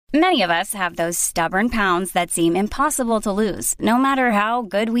Many of us have those stubborn pounds that seem impossible to lose, no matter how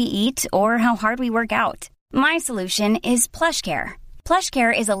good we eat or how hard we work out. My solution is PlushCare.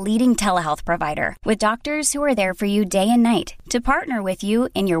 PlushCare is a leading telehealth provider with doctors who are there for you day and night to partner with you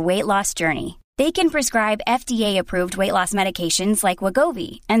in your weight loss journey. They can prescribe FDA-approved weight loss medications like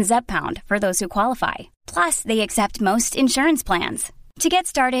Wegovy and Zepbound for those who qualify. Plus, they accept most insurance plans. To get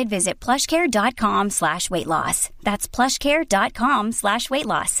started, visit plushcare.com/weightloss. That's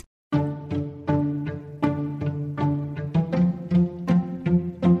plushcare.com/weightloss.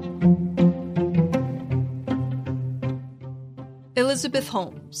 Elizabeth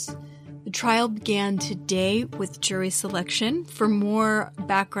Holmes. The trial began today with jury selection. For more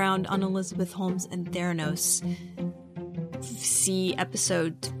background on Elizabeth Holmes and Theranos, see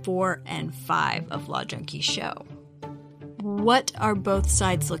episodes 4 and 5 of Law Junkie Show. What are both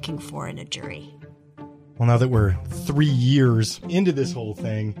sides looking for in a jury? Well, now that we're 3 years into this whole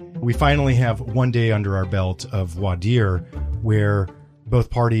thing, we finally have one day under our belt of voir dire where both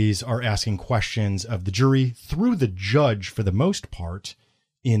parties are asking questions of the jury through the judge for the most part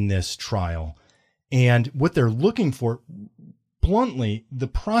in this trial. And what they're looking for, bluntly, the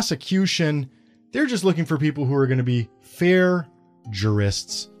prosecution, they're just looking for people who are going to be fair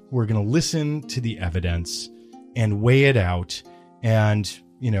jurists, who are going to listen to the evidence and weigh it out and,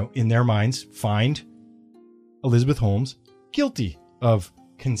 in their minds, find Elizabeth Holmes guilty of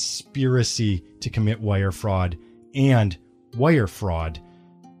conspiracy to commit wire fraud and wire fraud.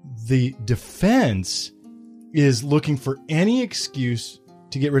 The defense is looking for any excuse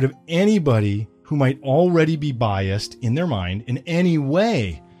to get rid of anybody who might already be biased in their mind in any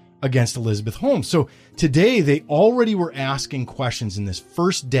way against Elizabeth Holmes. So today they already were asking questions in this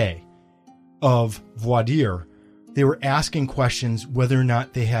first day of voir dire. They were asking questions whether or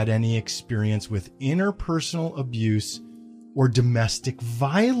not they had any experience with interpersonal abuse or domestic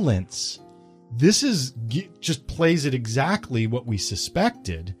violence. This just plays it exactly what we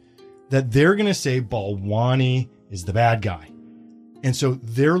suspected, that they're going to say Balwani is the bad guy. And so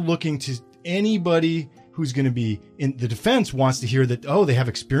they're looking to anybody who's going to be in the defense wants to hear that, oh, they have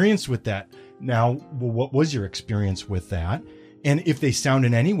experience with that. Now, well, what was your experience with that? And if they sound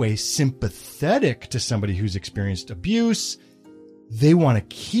in any way sympathetic to somebody who's experienced abuse, they want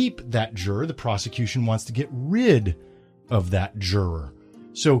to keep that juror. The prosecution wants to get rid of that juror.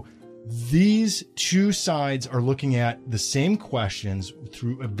 So these two sides are looking at the same questions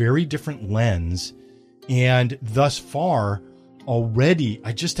through a very different lens. And thus far, already,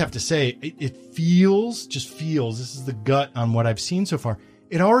 I just have to say, it feels, this is the gut on what I've seen so far.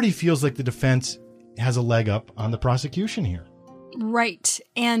 It already feels like the defense has a leg up on the prosecution here. Right.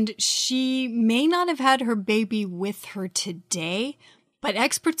 And she may not have had her baby with her today, but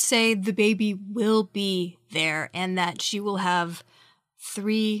experts say the baby will be there and that she will have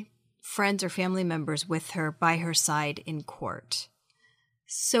 3 friends or family members with her by her side in court.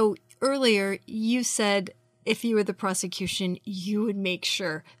 So earlier you said if you were the prosecution, you would make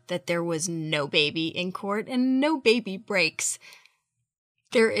sure that there was no baby in court and no baby breaks.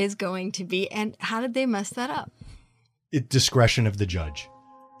 There is going to be. And how did they mess that up? Discretion of the judge.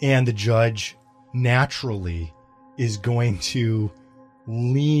 And the judge naturally is going to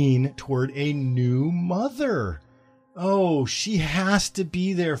lean toward a new mother. Oh, she has to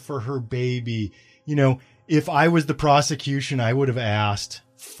be there for her baby. If I was the prosecution, I would have asked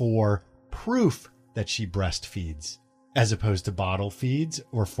for proof that she breastfeeds as opposed to bottle feeds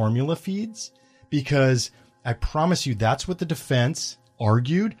or formula feeds, because I promise you that's what the defense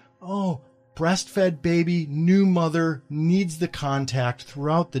argued. Oh, breastfed baby, new mother, needs the contact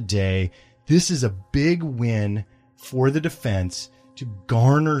throughout the day. This is a big win for the defense to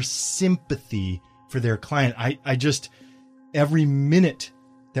garner sympathy for their client. I just, every minute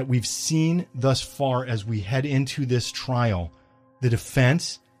that we've seen thus far as we head into this trial, the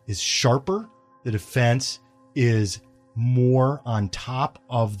defense is sharper. The defense is more on top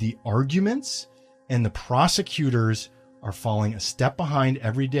of the arguments, and the prosecutors are falling a step behind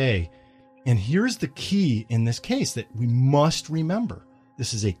every day. And here's the key in this case that we must remember.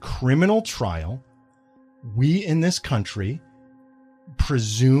 This is a criminal trial. We in this country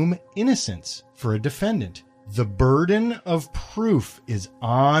presume innocence for a defendant. The burden of proof is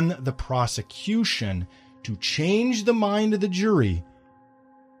on the prosecution to change the mind of the jury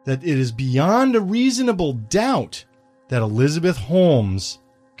that it is beyond a reasonable doubt that Elizabeth Holmes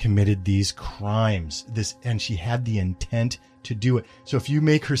committed these crimes. And she had the intent to do it. So if you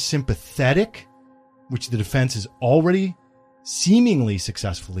make her sympathetic, which the defense is already seemingly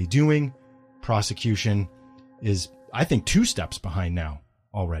successfully doing, prosecution is, I think, 2 steps behind now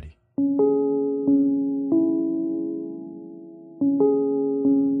already.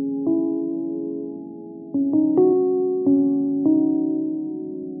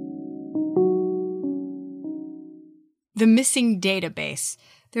 the missing database.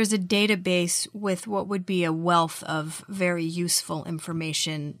 There's a database with what would be a wealth of very useful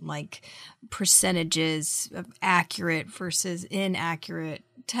information, like percentages of accurate versus inaccurate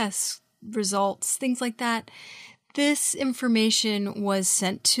test results, things like that. This information was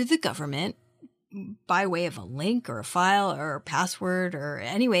sent to the government by way of a link or a file or a password, or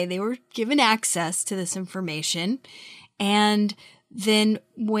anyway, they were given access to this information. And then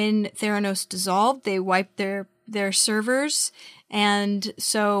when Theranos dissolved, they wiped their servers. And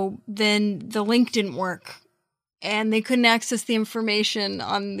so then the link didn't work and they couldn't access the information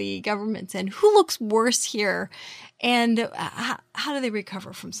on the government's end. Who looks worse here? And how do they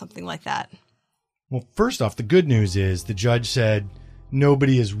recover from something like that? Well, first off, the good news is the judge said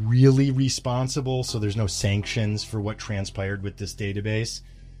nobody is really responsible, so there's no sanctions for what transpired with this database.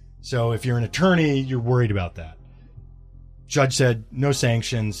 So if you're an attorney, you're worried about that. Judge said no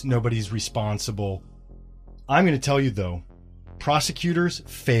sanctions, nobody's responsible. I'm going to tell you, though, prosecutors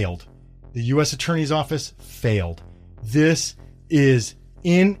failed. The U.S. Attorney's Office failed. This is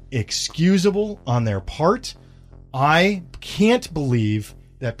inexcusable on their part. I can't believe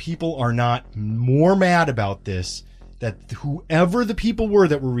that people are not more mad about this, that whoever the people were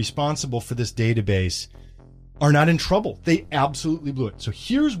that were responsible for this database are not in trouble. They absolutely blew it. So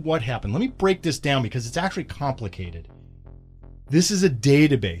here's what happened. Let me break this down because it's actually complicated. This is a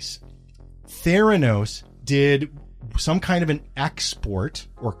database. Theranos did some kind of an export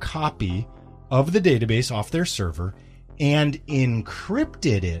or copy of the database off their server and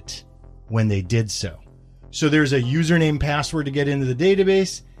encrypted it when they did so. So there's a username password to get into the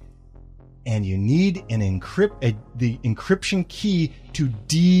database, and you need the encryption key to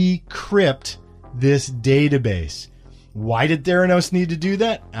decrypt this database. Why did Theranos need to do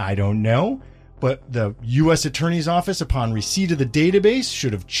that? I don't know. But the U.S. Attorney's Office, upon receipt of the database,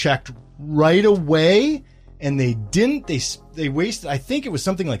 should have checked right away, and they didn't. They wasted, I think it was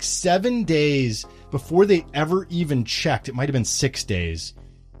something like 7 days before they ever even checked. It might have been 6 days.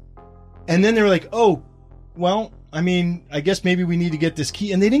 And then they were like, oh, well, I mean, I guess maybe we need to get this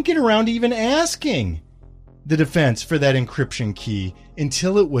key. And they didn't get around to even asking the defense for that encryption key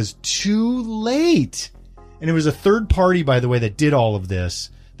until it was too late. And it was a third party, by the way, that did all of this,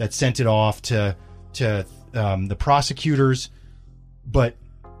 that sent it off to the prosecutors. But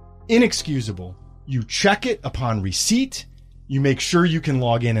inexcusable. You check it upon receipt. You make sure you can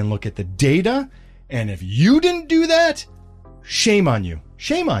log in and look at the data. And if you didn't do that, shame on you.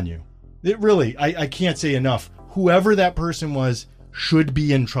 Shame on you. It really, I can't say enough. Whoever that person was should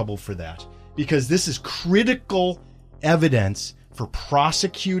be in trouble for that, because this is critical evidence for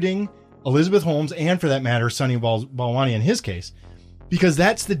prosecuting Elizabeth Holmes and, for that matter, Sunny Balwani in his case, because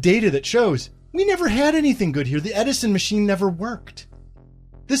that's the data that shows we never had anything good here. The Edison machine never worked.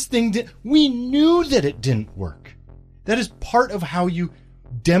 This thing we knew that it didn't work. That is part of how you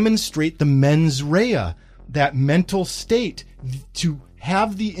demonstrate the mens rea, that mental state, to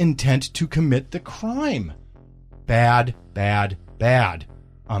have the intent to commit the crime. Bad, bad, bad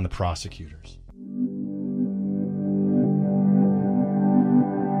on the prosecutors.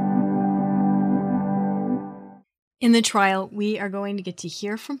 In the trial, we are going to get to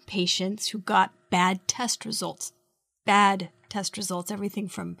hear from patients who got bad test results. Bad test results, everything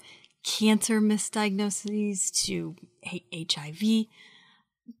from cancer misdiagnoses to HIV.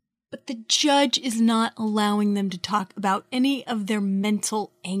 But the judge is not allowing them to talk about any of their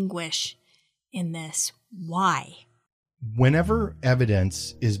mental anguish in this. Why? Whenever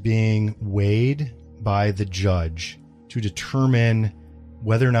evidence is being weighed by the judge to determine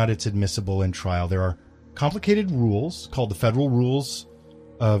whether or not it's admissible in trial, there are complicated rules called the Federal Rules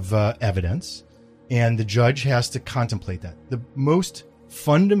of Evidence, and the judge has to contemplate that. The most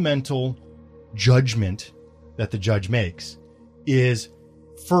fundamental judgment that the judge makes is,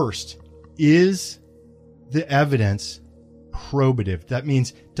 first, is the evidence probative? That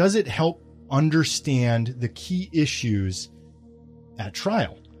means, does it help understand the key issues at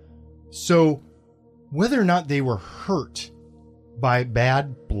trial? So whether or not they were hurt by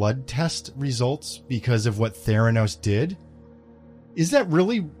bad blood test results because of what Theranos did, is that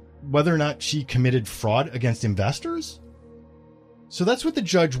really whether or not she committed fraud against investors? So that's what the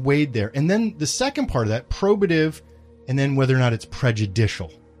judge weighed there. And then the second part of that, probative, and then whether or not it's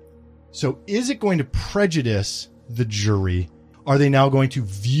prejudicial. So is it going to prejudice the jury? Are they now going to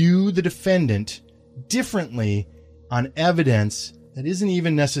view the defendant differently on evidence that isn't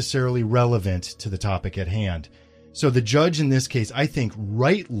even necessarily relevant to the topic at hand? So the judge in this case, I think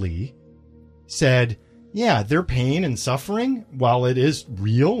rightly said, yeah, their pain and suffering, while it is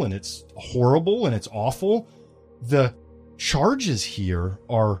real and it's horrible and it's awful, the charges here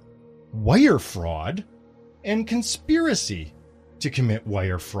are wire fraud and conspiracy to commit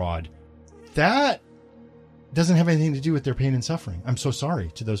wire fraud. That doesn't have anything to do with their pain and suffering. I'm so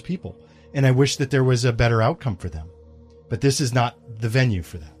sorry to those people. And I wish that there was a better outcome for them. But this is not the venue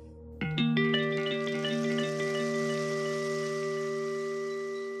for that.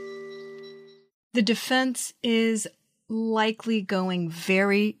 The defense is likely going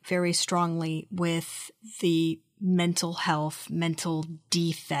very, very strongly with the mental health, mental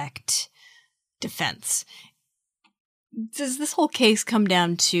defect defense. Does this whole case come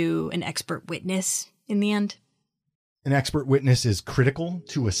down to an expert witness in the end? An expert witness is critical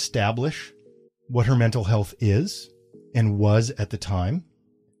to establish what her mental health is and was at the time.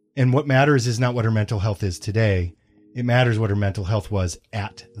 And what matters is not what her mental health is today. It matters what her mental health was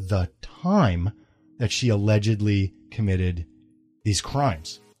at the time that she allegedly committed these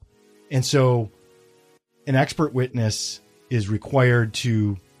crimes. And so an expert witness is required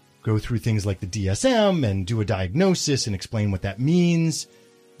to go through things like the DSM and do a diagnosis and explain what that means.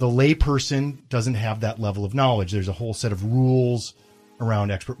 The layperson doesn't have that level of knowledge. There's a whole set of rules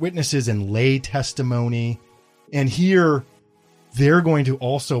around expert witnesses and lay testimony. And here, they're going to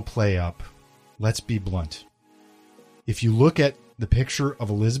also play up, let's be blunt. If you look at the picture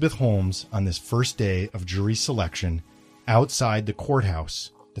of Elizabeth Holmes on this first day of jury selection outside the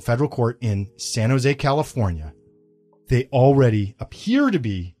courthouse, the federal court in San Jose, California, they already appear to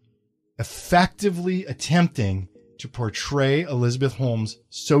be effectively attempting to portray Elizabeth Holmes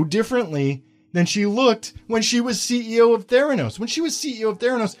so differently than she looked when she was CEO of Theranos. When she was CEO of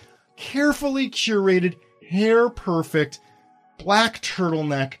Theranos, carefully curated, hair perfect, black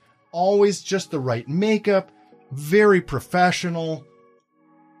turtleneck, always just the right makeup, very professional.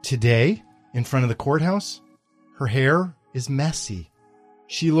 Today, in front of the courthouse, her hair is messy.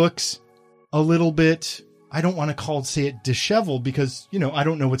 She looks a little bit, I don't want to say it disheveled because, I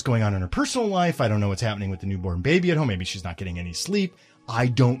don't know what's going on in her personal life. I don't know what's happening with the newborn baby at home. Maybe she's not getting any sleep. I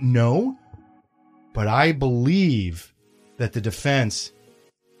don't know. But I believe that the defense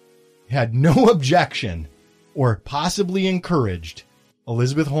had no objection or possibly encouraged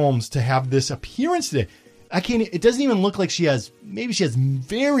Elizabeth Holmes to have this appearance today. It doesn't even look like maybe she has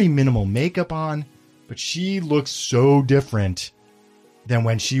very minimal makeup on, but she looks so different than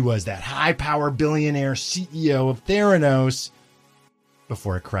when she was that high-power billionaire CEO of Theranos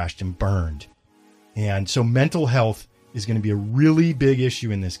before it crashed and burned. And so mental health is going to be a really big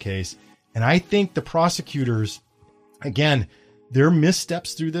issue in this case. And I think the prosecutors, again, their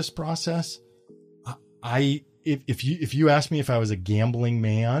missteps through this process, if you ask me if I was a gambling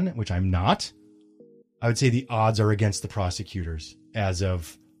man, which I'm not, I would say the odds are against the prosecutors as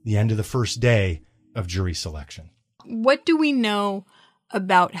of the end of the first day of jury selection. What do we know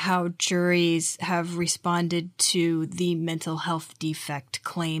about how juries have responded to the mental health defect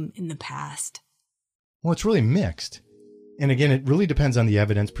claim in the past? Well, it's really mixed. And again, it really depends on the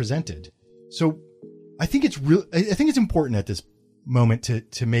evidence presented. So I think it's important at this moment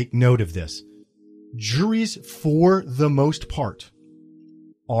to make note of this. Juries, for the most part,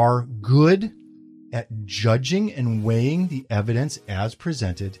 are good at judging and weighing the evidence as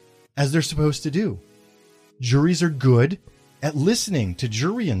presented, as they're supposed to do. Juries are good at listening to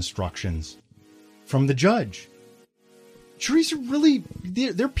jury instructions from the judge. Juries are really,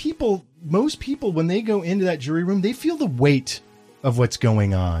 they're people, most people, when they go into that jury room, they feel the weight of what's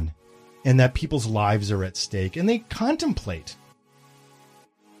going on and that people's lives are at stake, and they contemplate.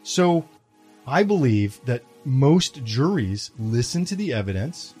 So I believe that most juries listen to the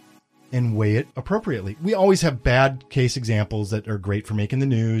evidence and weigh it appropriately. We always have bad case examples that are great for making the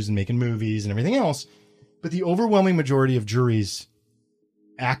news and making movies and everything else. But the overwhelming majority of juries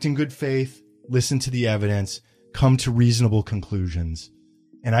act in good faith, listen to the evidence, come to reasonable conclusions.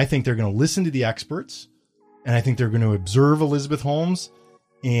 And I think they're going to listen to the experts, and I think they're going to observe Elizabeth Holmes,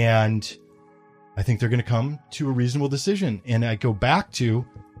 and I think they're going to come to a reasonable decision. And I go back to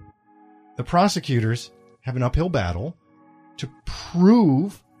the prosecutors have an uphill battle to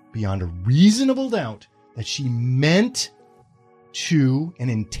prove beyond a reasonable doubt that she meant to and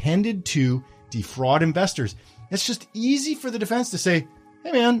intended to defraud investors. It's just easy for the defense to say,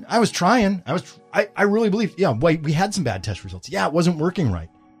 hey man, I was trying. I really believe, we had some bad test results. Yeah, it wasn't working right,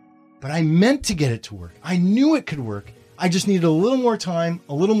 but I meant to get it to work. I knew it could work. I just needed a little more time,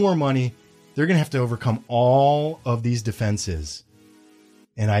 a little more money. They're going to have to overcome all of these defenses.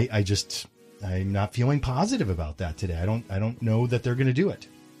 And I'm not feeling positive about that today. I don't know that they're going to do it.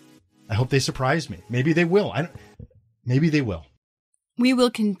 I hope they surprise me. Maybe they will. Maybe they will. We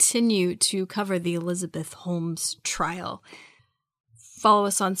will continue to cover the Elizabeth Holmes trial. Follow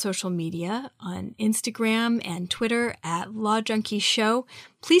us on social media on Instagram and Twitter at Law Junkie Show.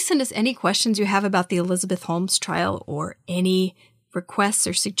 Please send us any questions you have about the Elizabeth Holmes trial or any requests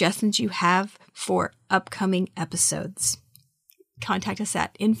or suggestions you have for upcoming episodes. Contact us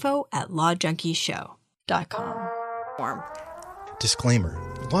at info@lawjunkieshow.com. Disclaimer: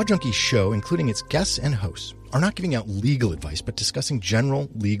 Law Junkie Show, including its guests and hosts, are not giving out legal advice, but discussing general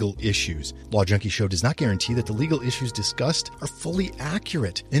legal issues. Law Junkie Show does not guarantee that the legal issues discussed are fully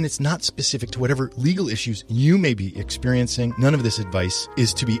accurate, and it's not specific to whatever legal issues you may be experiencing. None of this advice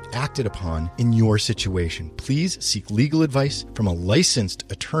is to be acted upon in your situation. Please seek legal advice from a licensed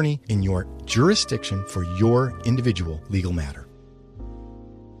attorney in your jurisdiction for your individual legal matter.